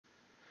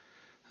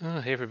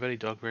Hey everybody,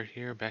 Dogbird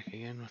here, back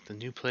again with the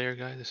new player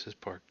guide. This is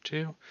part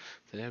 2.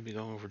 Today I'll be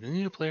going over the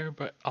new player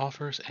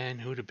offers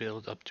and who to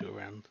build up to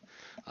around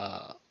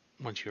uh,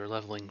 once you're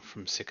leveling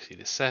from 60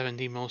 to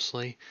 70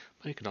 mostly,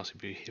 but you can also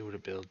be who to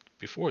build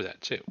before that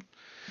too.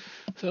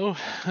 So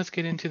let's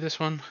get into this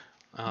one.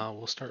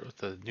 We'll start with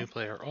the new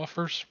player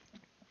offers.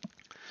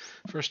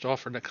 First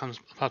offer that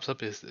pops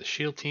up is the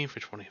Shield team for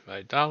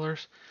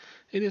 $25.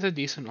 It is a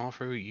decent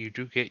offer. You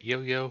do get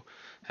Yo-Yo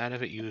out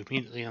of it. You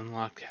immediately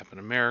unlock Captain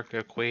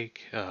America,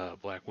 Quake,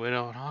 Black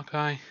Widow, and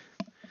Hawkeye.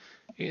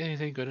 It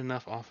is a good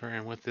enough offer,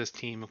 and with this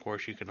team, of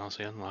course, you can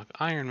also unlock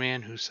Iron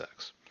Man, who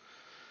sucks.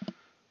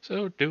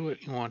 So do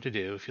what you want to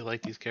do. If you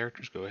like these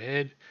characters, go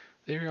ahead.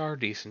 They are a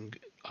decent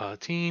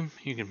team.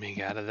 You can make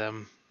out of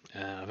them.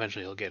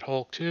 Eventually, you'll get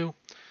Hulk too,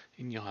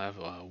 and you'll have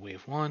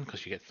Wave 1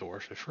 because you get Thor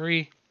for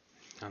free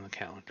on the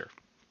calendar.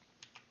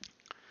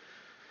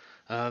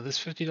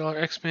 This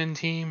 $50 X-Men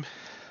team,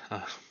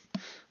 uh,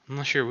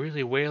 unless you're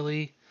really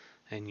whaley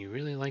and you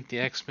really like the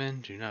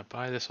X-Men, do not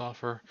buy this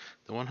offer.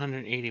 The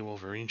 180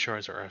 Wolverine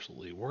shards are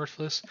absolutely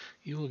worthless.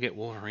 You will get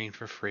Wolverine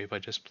for free by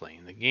just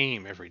playing the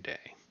game every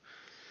day.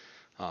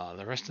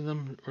 The rest of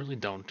them really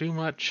don't do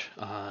much.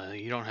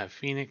 You don't have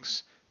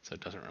Phoenix, so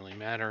it doesn't really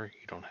matter.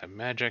 You don't have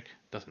Magic,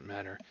 doesn't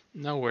matter.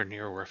 Nowhere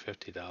near worth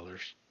 $50.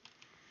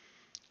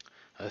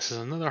 This is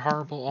another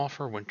horrible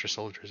offer. Winter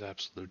Soldier is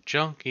absolute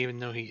junk, even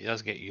though he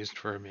does get used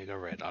for a Mega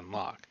Red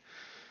unlock.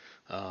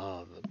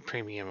 The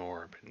Premium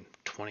Orb and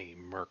 20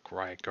 Merc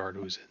Riot Guard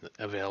who's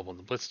available in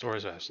the Blitz store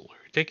is absolutely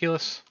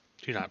ridiculous.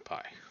 Do not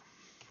buy.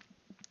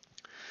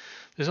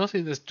 There's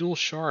also this dual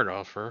shard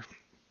offer.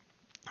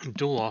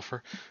 Dual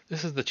offer.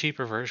 This is the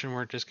cheaper version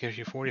where it just gives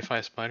you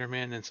 45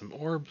 Spider-Man and some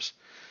orbs.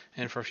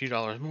 And for a few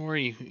dollars more,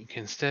 you can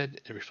instead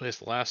replace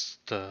the last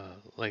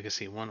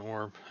Legacy 1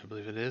 orb, I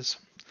believe it is,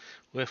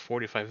 with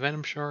 45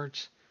 Venom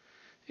shards.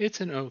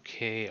 It's an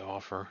okay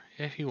offer.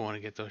 If you want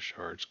to get those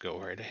shards, go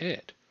right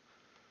ahead.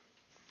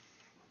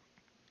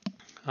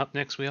 Up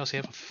next, we also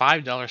have a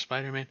 $5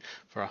 Spider-Man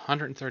for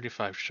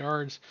 135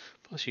 shards,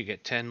 plus you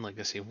get 10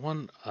 Legacy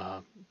 1,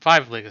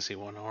 5 Legacy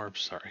 1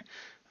 orbs, sorry.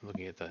 I'm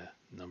looking at the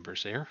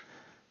numbers there.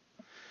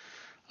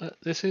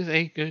 This is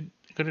a good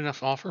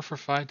enough offer for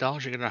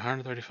 $5. You get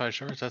 135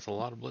 shards. That's a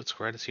lot of Blitz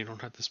credits you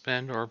don't have to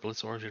spend, or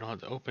Blitz orbs you don't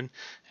have to open,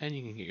 and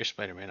you can get your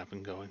Spider-Man up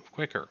and going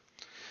quicker.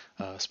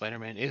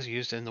 Spider-Man is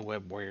used in the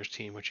Web Warriors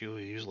team, which you will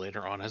use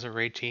later on as a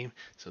raid team,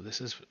 so this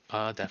is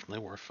definitely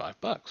worth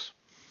 $5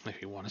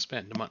 if you want to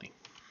spend the money.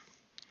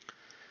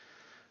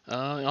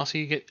 Also,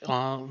 you get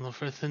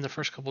within the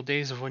first couple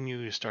days of when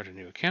you start a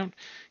new account,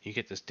 you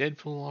get this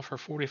Deadpool offer: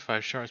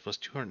 45 shards plus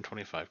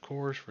 225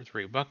 cores for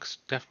 $3.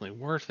 Definitely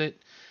worth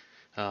it.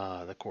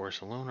 The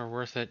cores alone are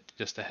worth it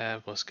just to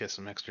have. Plus, get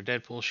some extra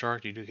Deadpool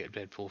shards. You do get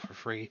Deadpool for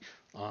free.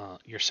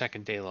 Your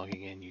second day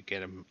logging in, you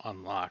get him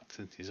unlocked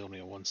since he's only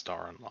a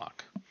 1-star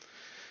unlock.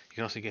 You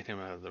can also get him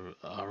out of the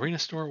arena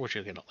store, which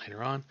you'll get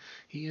later on.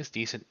 He is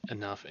decent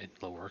enough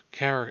at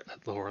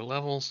lower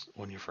levels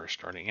when you're first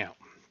starting out.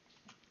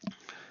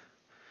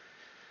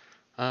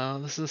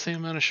 This is the same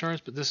amount of shards,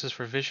 but this is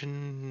for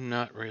Vision.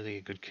 Not really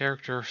a good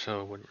character,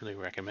 so I wouldn't really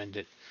recommend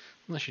it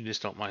unless you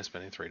just don't mind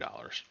spending $3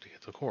 to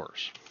get the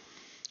cores.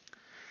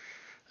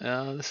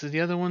 This is the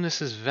other one.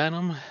 This is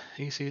Venom.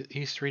 He's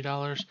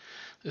 $3.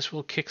 This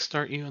will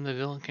kickstart you in the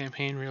villain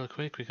campaign real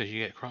quick because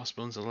you get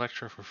Crossbones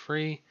Electra for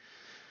free.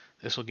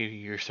 This will give you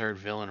your third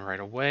villain right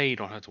away. You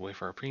don't have to wait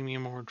for a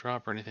premium or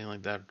drop or anything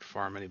like that to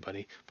farm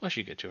anybody. Plus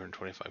you get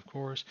 225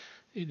 cores.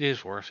 It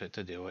is worth it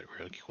to do it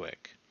really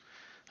quick.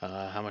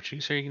 How much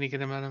use are you going to get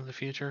them out in the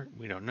future?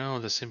 We don't know.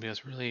 The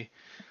symbiotes really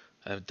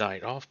have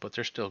died off, but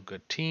they're still a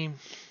good team.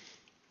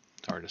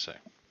 It's hard to say.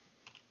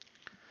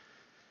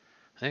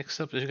 Next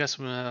up, we've got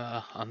some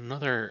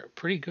another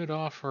pretty good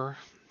offer.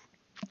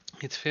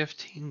 It's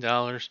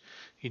 $15.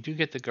 You do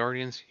get the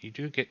Guardians. You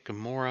do get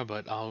Gamora,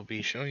 but I'll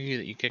be showing you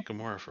that you get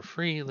Gamora for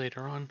free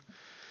later on.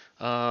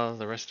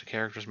 The rest of the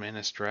characters,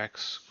 Manus,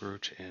 Drax,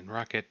 Groot, and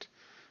Rocket,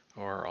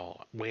 are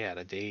all way out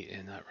of date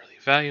and not really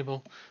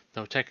valuable.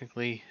 Though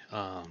technically,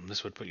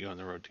 this would put you on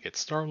the road to get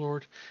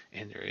Star-Lord,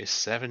 and there is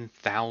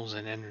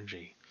 7,000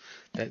 energy.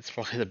 That's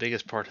probably the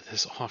biggest part of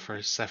this offer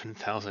is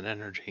 7,000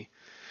 energy,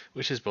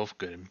 which is both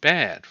good and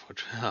bad.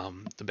 Which,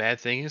 the bad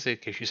thing is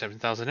it gives you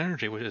 7,000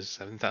 energy, which is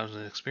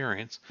 7,000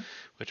 experience,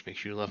 which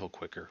makes you level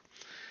quicker.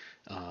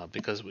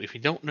 Because if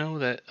you don't know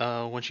that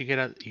once you get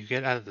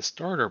out of the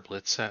starter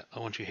blitz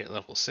once you hit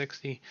level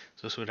 60,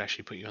 so this would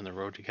actually put you on the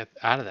road to get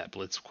out of that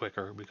blitz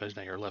quicker because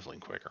now you're leveling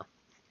quicker.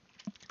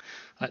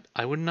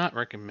 I would not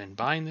recommend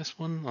buying this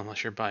one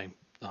unless you're buying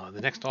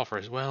the next offer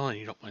as well and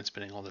you don't mind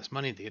spending all this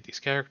money to get these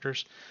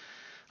characters.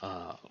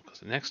 Because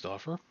the next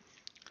offer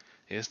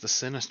is the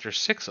Sinister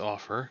 6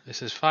 offer.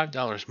 This is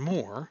 $5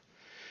 more.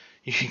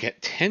 You can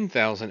get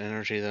 10,000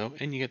 energy though,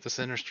 and you get the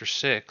Sinister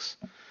 6.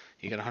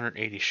 You get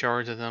 180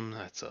 shards of them.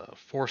 That's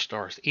 4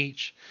 stars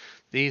each.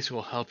 These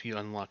will help you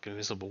unlock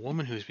Invisible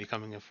Woman, who's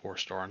becoming a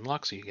 4-star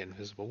unlock, so you get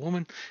Invisible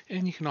Woman.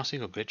 And you can also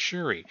go get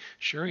Shuri.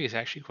 Shuri is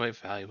actually quite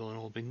valuable and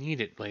will be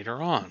needed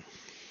later on.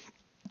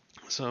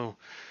 So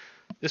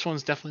This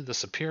one's definitely the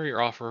superior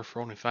offer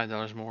for only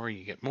 $5 more.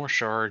 You get more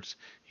shards,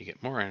 you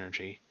get more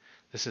energy.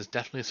 This is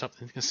definitely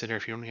something to consider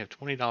if you only have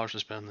 $20 to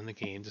spend in the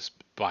game to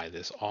buy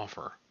this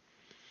offer.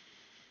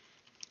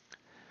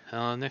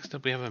 Next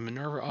up, we have a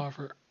Minerva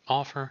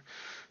offer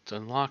to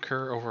unlock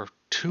her over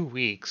 2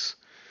 weeks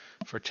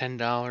for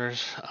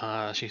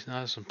 $10. She's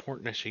not as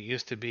important as she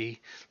used to be,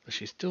 but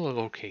she's still an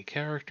okay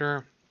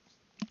character.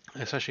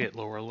 Especially at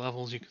lower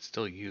levels, you could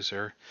still use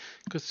her.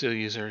 You could still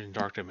use her in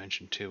Dark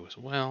Dimension 2 as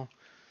well.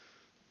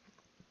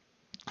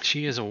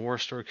 She is a War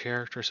Store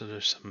character, so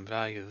there's some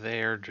value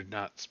there to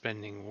not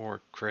spending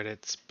war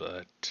credits,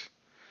 but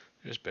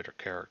there's better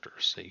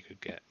characters that you could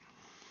get.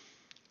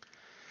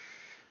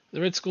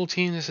 The Red Skull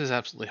team, this is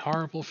absolutely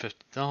horrible,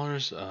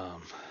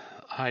 $50.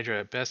 Hydra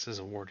at best is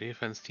a war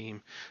defense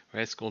team.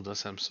 Red Skull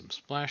does have some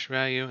splash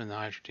value, and the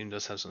Hydra team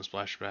does have some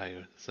splash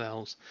value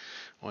themselves.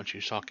 Once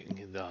you're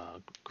talking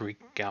the Greek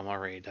Gamma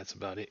Ray, that's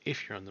about it.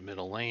 If you're on the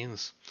middle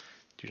lanes,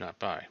 do not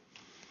buy.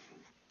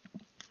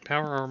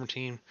 Power Armor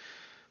team,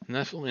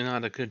 definitely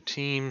not a good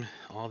team.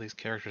 All these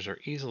characters are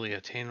easily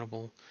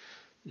attainable.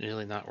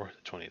 Really not worth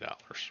the $20.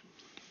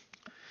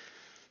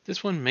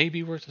 This one may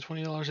be worth the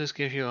 $20. This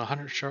gives you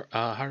 100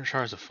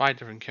 shards of 5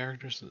 different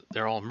characters.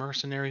 They're all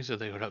mercenaries, so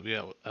they would help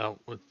you out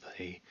with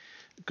a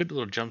good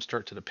little jump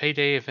start to the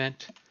payday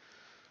event.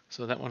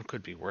 So that one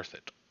could be worth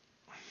it.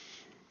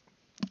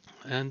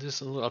 And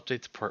just a little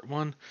update to part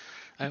 1.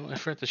 I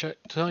forgot to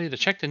tell you to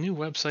check the new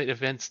website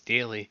events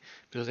daily,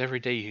 because every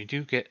day you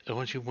do get,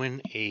 once you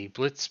win a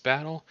Blitz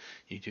battle,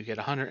 you do get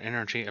 100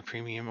 energy, a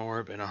premium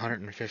orb, and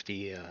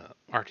 150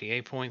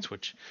 RTA points,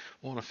 which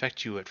won't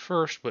affect you at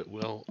first, but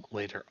will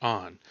later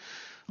on.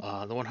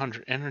 The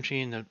 100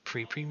 energy and the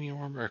premium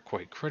orb are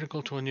quite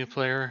critical to a new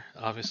player,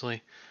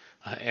 obviously.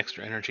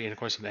 Extra energy and of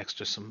course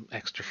some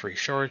extra free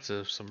shards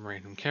of some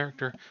random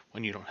character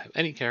when you don't have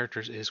any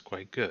characters is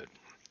quite good.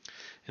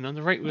 And on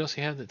the right, we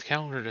also have the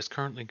calendar that's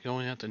currently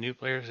going out to new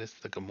players. It's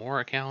the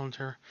Gamora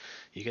calendar.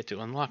 You get to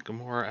unlock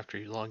Gamora after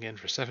you log in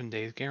for 7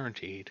 days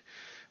guaranteed.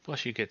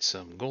 Plus, you get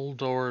some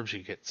gold orbs.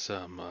 You get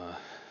some, I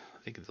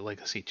think the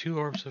Legacy 2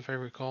 orbs, if I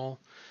recall.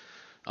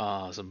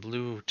 Some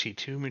blue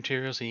T2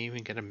 materials, and you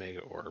even get a Mega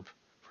Orb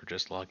for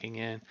just logging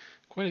in.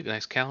 Quite a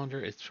nice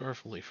calendar. It's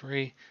fully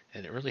free,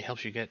 and it really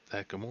helps you get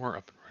that Gamora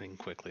up and running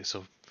quickly.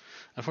 So,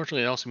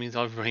 unfortunately, it also means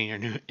everybody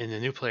in the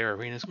new player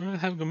arena is going to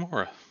have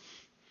Gamora.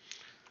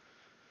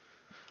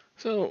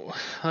 So,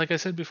 like I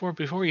said before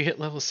you hit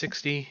level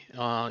 60,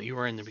 you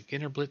are in the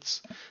beginner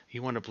blitz.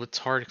 You want to blitz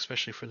hard,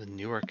 especially for the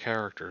newer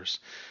characters.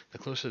 The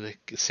closer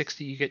to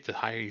 60 you get, the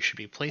higher you should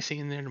be placing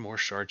in there, the more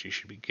shards you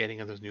should be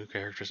getting of those new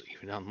characters,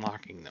 even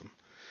unlocking them.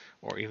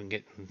 Or even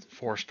getting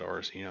 4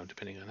 stars,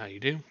 depending on how you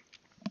do.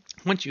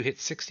 Once you hit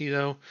 60,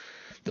 though,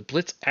 the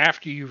blitz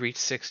after you reach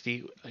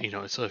 60,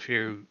 so if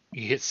you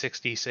hit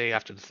 60, say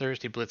after the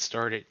Thursday blitz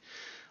started,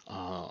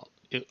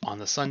 on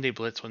the Sunday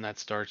blitz when that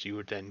starts, you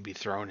would then be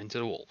thrown into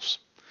the wolves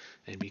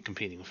and be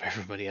competing with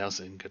everybody else,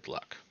 and good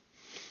luck.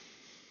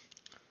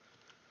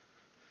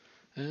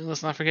 And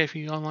let's not forget, if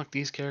you unlock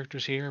these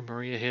characters here: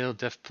 Maria Hill,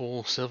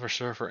 Deathpool, Silver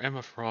Surfer,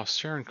 Emma Frost,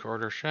 Sharon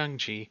Carter,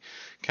 Shang-Chi,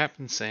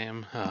 Captain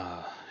Sam,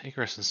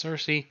 Icarus and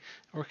Cersei,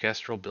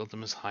 Orchestral, build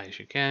them as high as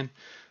you can.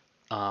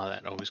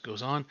 That always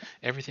goes on.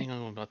 Everything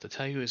I'm about to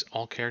tell you is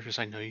all characters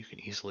I know you can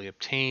easily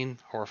obtain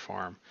or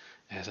farm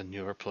as a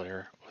newer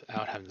player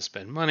without having to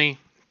spend money,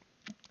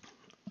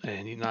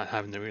 and you're not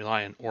having to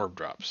rely on orb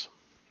drops.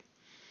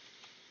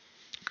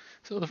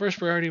 So the first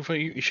priority for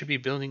you should be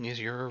building is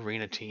your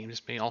arena team.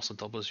 This may also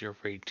double as your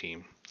raid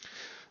team.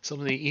 Some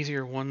of the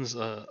easier ones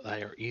that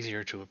are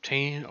easier to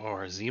obtain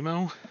are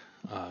Zemo,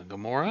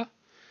 Gamora,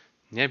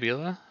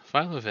 Nebula,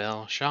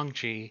 Phyla-Vell,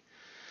 Shang-Chi,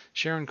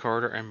 Sharon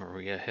Carter, and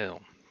Maria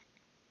Hill.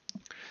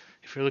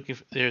 If you're looking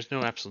there's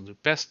no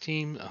absolute best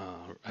team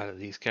out of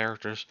these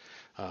characters.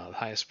 The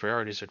highest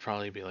priorities would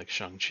probably be like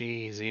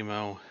Shang-Chi,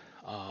 Zemo.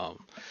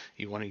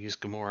 You want to use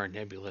Gamora and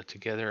Nebula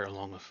together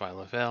along with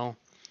Phyla-Vell.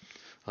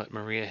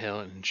 Maria Hill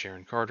and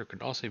Sharon Carter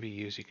could also be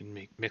used. You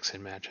can mix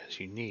and match as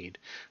you need.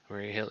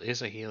 Maria Hill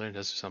is a healer,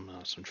 does some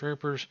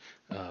troopers.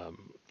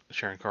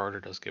 Sharon Carter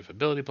does give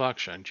ability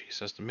blocks. Shang-Chi is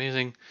just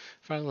amazing.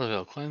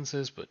 Phyla-Vell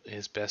cleanses, but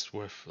is best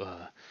with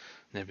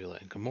Nebula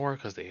and Gamora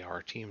because they are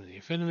a team of the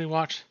Infinity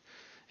Watch.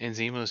 And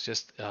Zemo is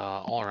just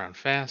all around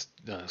fast,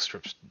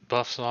 strips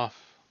buffs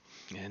off,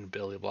 and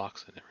ability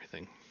blocks and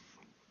everything.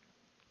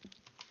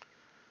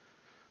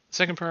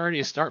 Second priority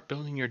is start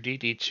building your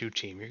DD2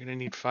 team. You're going to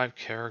need 5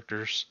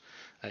 characters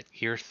at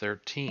year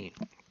 13.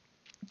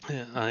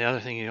 The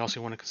other thing you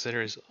also want to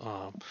consider is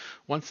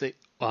once it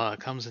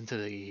comes into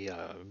the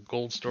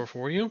gold store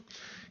for you,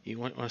 you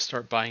want to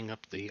start buying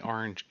up the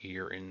orange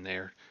gear in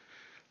there,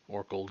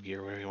 or gold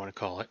gear, whatever you want to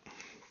call it,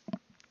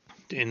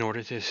 in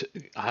order to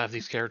have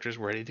these characters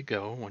ready to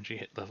go once you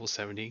hit level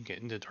 70 and get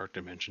into Dark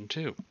Dimension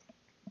 2.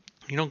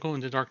 You don't go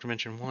into Dark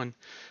Dimension 1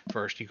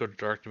 first, you go to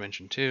Dark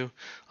Dimension 2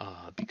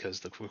 because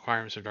the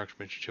requirements of Dark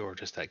Dimension 2 are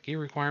just that gear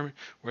requirement,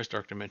 whereas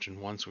Dark Dimension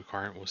 1's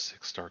requirement was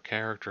 6-star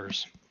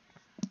characters,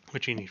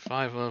 which you need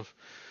 5 of.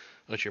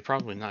 which you're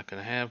probably not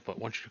going to have, but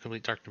once you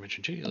complete Dark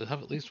Dimension 2, you'll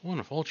have at least one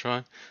of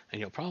Ultron,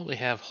 and you'll probably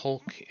have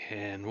Hulk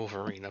and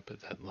Wolverine up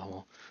at that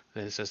level.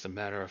 Then it's just a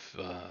matter of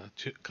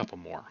a couple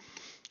more.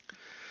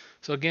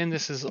 So again,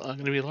 this is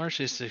going to be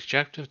largely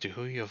subjective to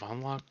who you have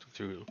unlocked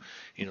through,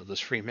 those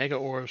free Mega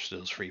Orbs,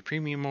 those free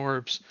Premium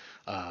Orbs,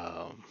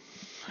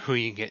 who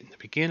you get in the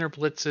beginner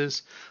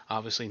blitzes.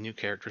 Obviously, new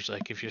characters,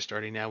 like if you're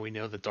starting now, we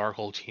know the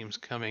Darkhold team's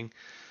coming.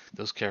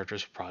 Those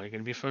characters are probably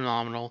going to be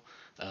phenomenal.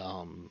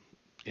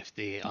 If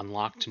they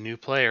unlock to new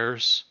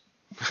players,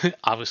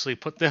 obviously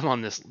put them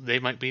on this. They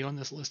might be on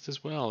this list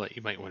as well that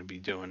you might want to be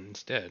doing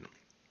instead.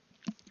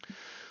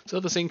 So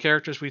the same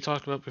characters we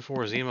talked about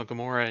before, Zemo,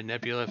 Gamora,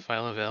 Nebula,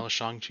 Phyla-Vell,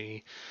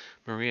 Shang-Chi,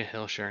 Maria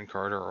Hill, Sharon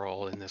Carter are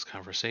all in this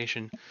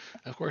conversation.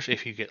 Of course,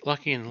 if you get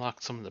lucky and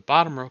lock some of the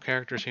bottom row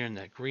characters here in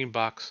that green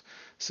box,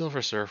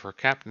 Silver Surfer,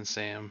 Captain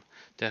Sam,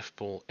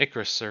 Deathpool,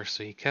 Icarus,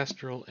 Cersei,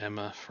 Kestrel,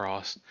 Emma,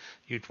 Frost,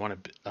 you'd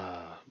want to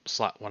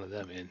slot one of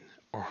them in,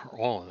 or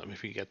all of them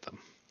if you get them.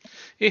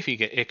 If you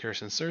get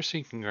Icarus and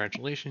Cersei,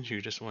 congratulations,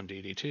 you just won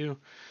DD2.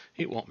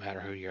 It won't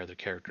matter who your other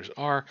characters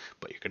are,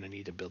 but you're going to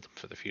need to build them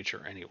for the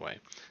future anyway.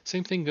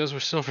 Same thing goes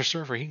with Silver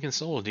Surfer. He can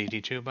solo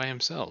DD2 by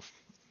himself.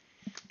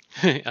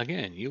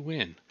 Again, you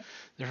win.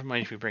 Never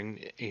mind if you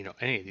bring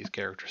any of these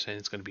characters in,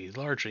 it's going to be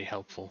largely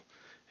helpful,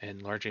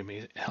 and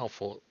largely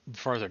helpful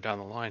farther down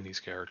the line these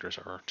characters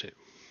are too.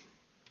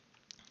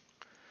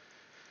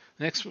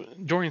 Next,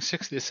 during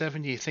 60 to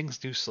 70, things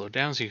do slow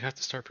down, so you have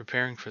to start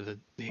preparing for the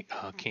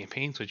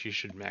campaigns, which you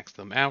should max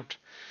them out.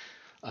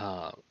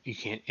 You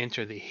can't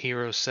enter the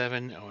Hero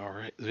 7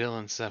 or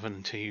Villain 7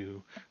 until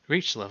you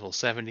reach level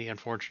 70,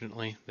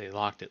 unfortunately. They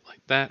locked it like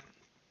that.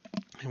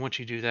 And once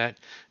you do that,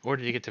 in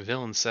order to get to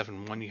Villain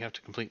 7-1, you have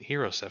to complete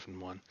Hero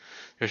 7-1.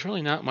 There's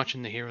really not much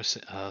in the Hero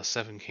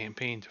 7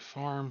 campaign to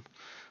farm,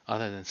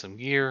 other than some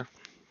gear.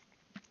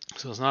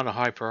 So it's not a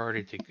high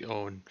priority to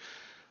go and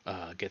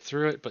get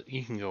through it, but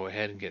you can go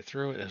ahead and get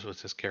through it as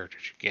with this character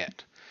you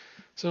get.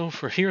 So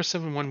for Hero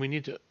 7-1,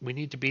 we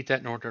need to beat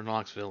that in order to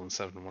unlock Villain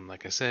 7-1,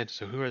 like I said.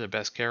 So who are the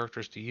best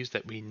characters to use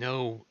that we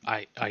know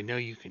I know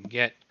you can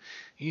get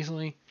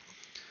easily?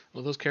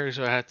 Well, those characters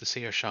I have to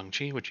say are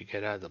Shang-Chi, which you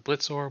get out of the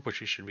Blitz Orb,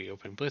 which you should be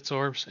opening Blitz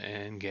Orbs,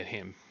 and get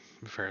him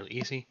fairly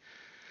easy.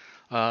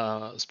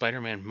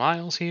 Spider-Man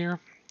Miles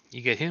here.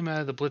 You get him out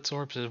of the Blitz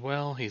Orbs as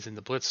well. He's in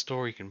the Blitz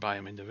store. You can buy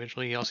him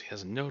individually. He also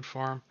has a node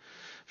farm.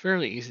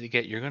 Fairly easy to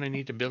get. You're going to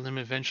need to build him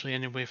eventually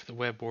anyway for the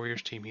Web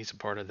Warriors team. He's a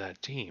part of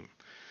that team.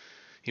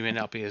 He may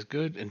not be as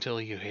good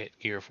until you hit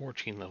Gear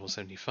 14, level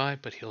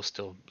 75, but he'll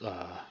still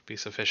be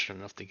sufficient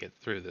enough to get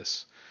through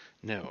this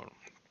node.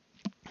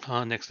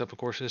 Next up, of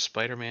course, is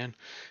Spider-Man.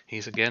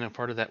 He's, again, a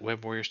part of that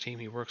Web Warriors team.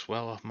 He works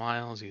well with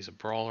Miles. He's a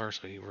brawler,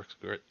 so he works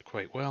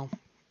quite well.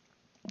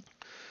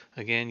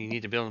 Again, you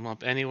need to build him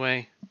up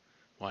anyway.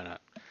 Why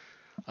not?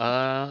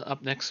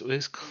 Up next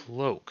is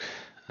Cloak.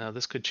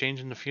 This could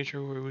change in the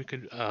future where we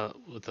could,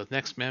 with the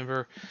next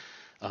member,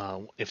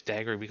 if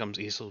Dagger becomes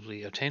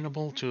easily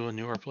obtainable to a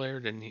newer player,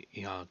 then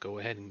go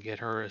ahead and get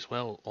her as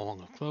well along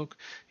with Cloak.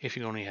 If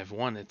you only have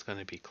one, it's going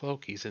to be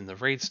Cloak. He's in the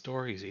raid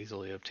store, he's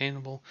easily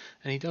obtainable,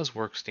 and he does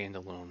work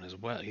standalone as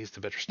well. He's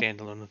the better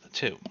standalone of the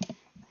two.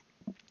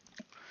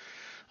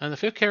 And the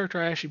fifth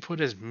character I actually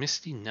put as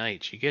Misty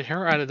Knight. You get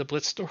her out of the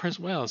Blitz store as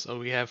well, so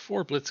we have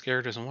 4 Blitz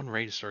characters and 1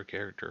 raid store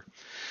character.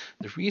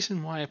 The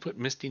reason why I put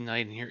Misty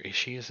Knight in here is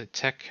she is a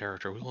tech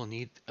character. We will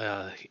need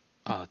a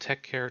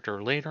tech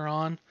character later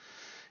on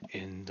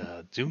in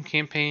the Doom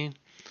campaign.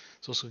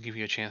 So this will give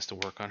you a chance to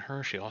work on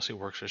her. She also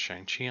works with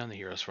Shang-Chi on the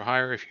Heroes for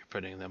Hire if you're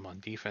putting them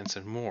on defense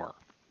and more.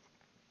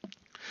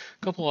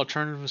 A couple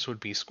alternatives would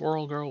be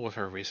Squirrel Girl with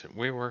her recent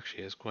rework.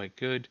 She is quite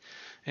good,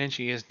 and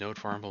she is node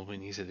farmable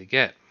and easy to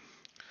get.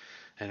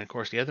 And of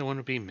course the other one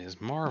would be Ms.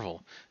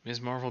 Marvel.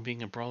 Ms. Marvel,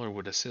 being a brawler,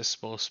 would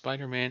assist both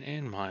Spider-Man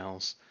and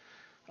Miles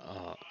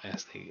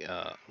as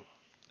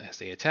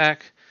they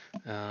attack.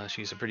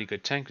 She's a pretty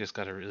good tank. Just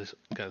got a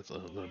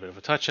little bit of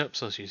a touch up,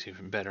 so she's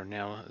even better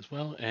now as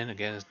well. And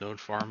again, is node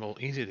farmable,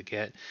 easy to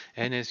get,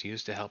 and is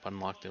used to help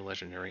unlock the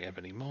legendary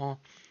Ebony Maul.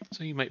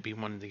 So you might be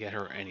wanting to get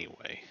her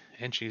anyway.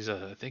 And she's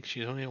I think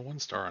she's only a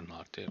 1-star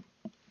unlock too,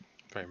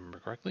 if I remember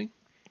correctly.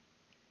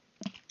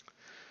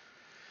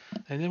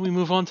 And then we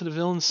move on to the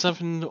Villain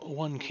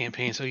 7-1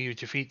 campaign. So you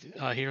defeat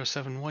Hero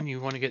 7-1, you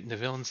want to get into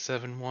Villain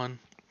 7-1.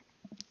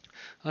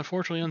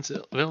 Unfortunately, on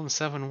Villain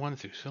 7-1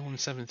 through Villain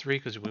 7-3,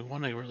 because we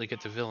want to really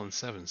get to Villain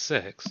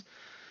 7-6,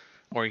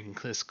 or you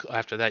can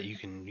after that you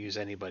can use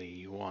anybody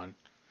you want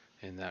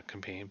in that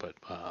campaign, but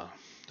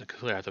to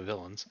clear out the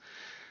villains,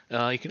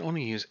 you can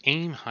only use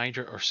AIM,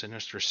 Hydra, or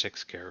Sinister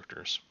 6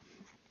 characters.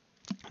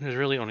 There's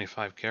really only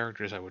 5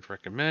 characters I would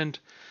recommend.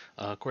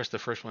 Of course, the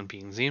first one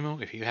being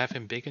Zemo. If you have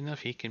him big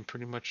enough, he can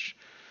pretty much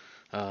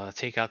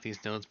take out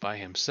these nodes by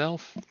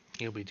himself.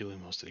 He'll be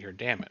doing most of your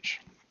damage.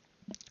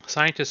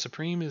 Scientist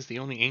Supreme is the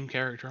only AIM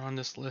character on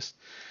this list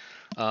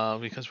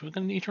because we're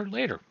going to need her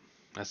later.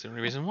 That's the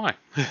only reason why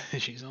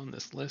she's on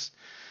this list.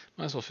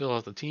 Might as well fill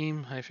out the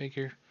team, I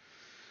figure.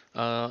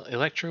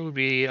 Electro would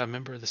be a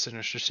member of the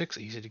Sinister Six,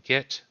 easy to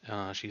get.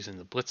 She's in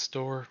the Blitz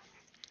store.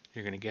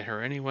 You're going to get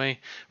her anyway.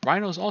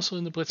 Rhino's also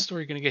in the Blitz store.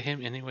 You're going to get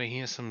him anyway. He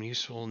has some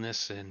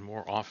usefulness and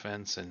more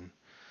offense, and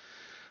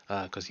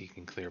because he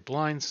can clear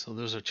blinds. So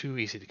those are two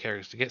easy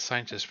characters to get.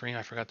 Scientist Spring,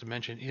 I forgot to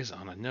mention, is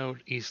on a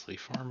node, easily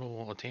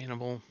farmable,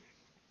 attainable.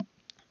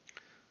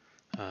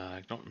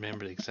 I don't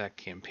remember the exact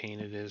campaign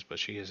it is, but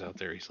she is out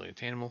there easily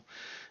attainable.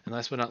 And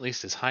last but not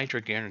least is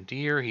Hydra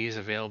Grenadier. He is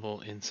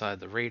available inside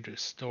the Raid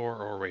store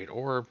or Raid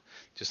Orb,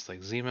 just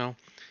like Zemo.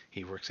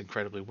 He works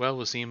incredibly well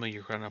with Zemo.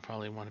 You're going to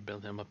probably want to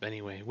build him up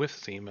anyway with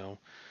Zemo.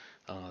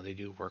 They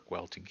do work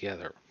well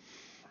together.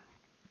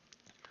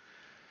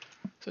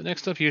 So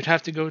next up, you'd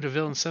have to go to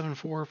villain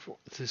 7-4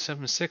 to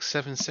 7-6.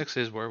 7-6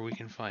 is where we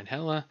can find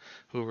Hela,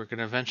 who we're going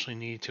to eventually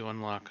need to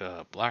unlock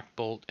Black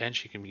Bolt, and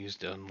she can be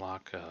used to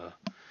unlock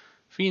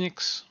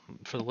Phoenix.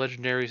 For the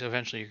legendaries,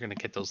 eventually you're going to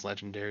get those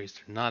legendaries.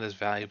 They're not as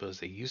valuable as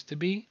they used to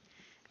be,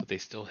 but they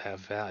still have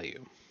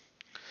value.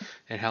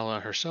 And Hela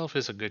herself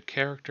is a good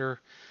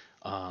character.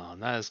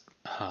 Not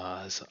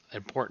as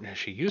important as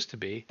she used to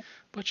be,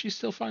 but she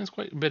still finds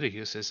quite a bit of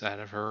uses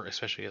out of her,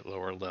 especially at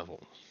lower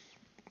levels.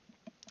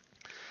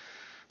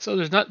 So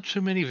there's not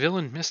too many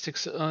villain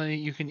mystics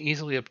you can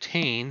easily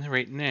obtain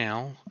right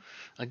now.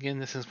 Again,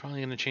 this is probably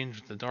going to change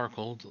with the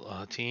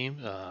Darkhold team.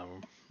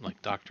 Like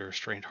Dr.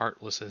 Strange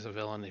Heartless is a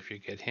villain. If you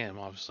get him,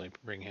 obviously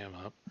bring him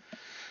up.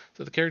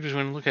 So the characters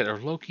we're going to look at are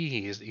Loki.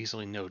 He is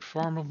easily node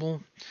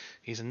farmable.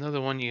 He's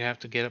another one you have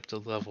to get up to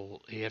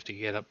level. You have to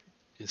get up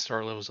in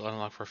star levels to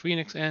unlock for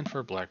Phoenix and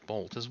for Black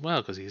Bolt as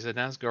well, because he's an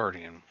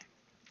Asgardian.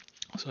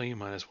 So you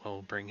might as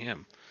well bring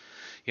him.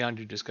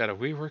 Yondu just got a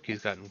rework.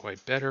 He's gotten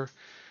quite better.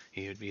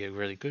 He would be a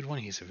really good one.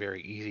 He's a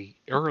very easy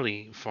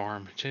early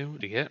farm too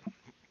to get.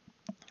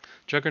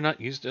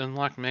 Juggernaut used to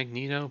unlock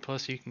Magneto,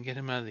 plus you can get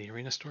him out of the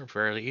arena store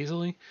fairly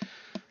easily.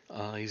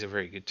 He's a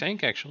very good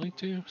tank actually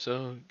too,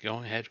 so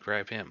go ahead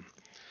grab him.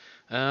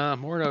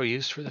 Mordo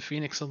used for the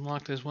Phoenix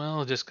unlocked as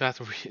well. Just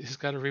got a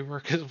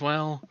rework as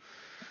well,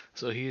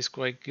 so he's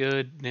quite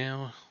good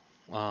now.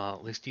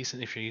 At least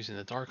decent if you're using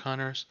the Dark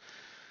Hunters.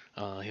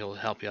 He'll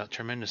help you out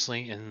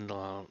tremendously, and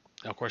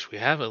of course we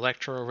have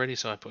Elektra already,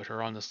 so I put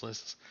her on this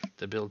list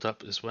to build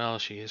up as well.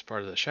 She is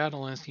part of the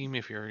Shadowlands team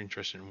if you're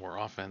interested in more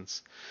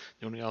offense.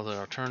 The only other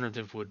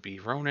alternative would be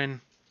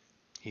Ronan.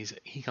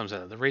 He comes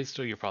out of the raid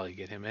store. You'll probably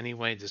get him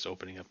anyway, just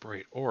opening up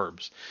raid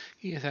orbs.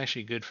 He is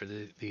actually good for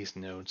these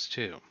nodes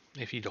too,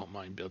 if you don't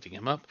mind building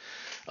him up.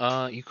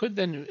 You could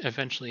then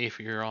eventually, if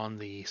you're on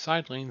the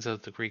side lanes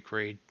of the Greek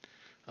raid,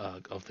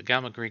 of the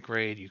Gamma Greek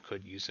raid, you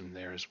could use him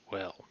there as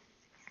well.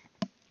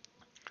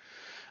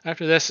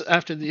 After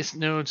these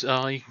nodes, you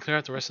can clear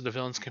out the rest of the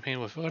villains campaign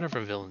with whatever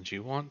villains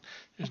you want.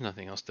 There's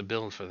nothing else to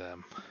build for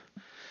them.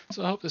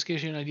 So I hope this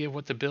gives you an idea of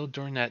what to build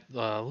during that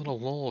little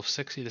lull of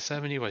 60 to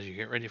 70 as you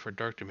get ready for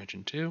Dark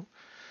Dimension 2.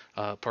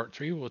 Part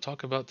 3, we'll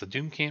talk about the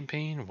Doom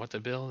campaign, what to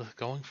build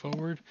going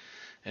forward,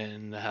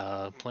 and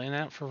plan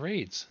out for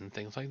raids and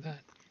things like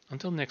that.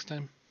 Until next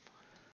time.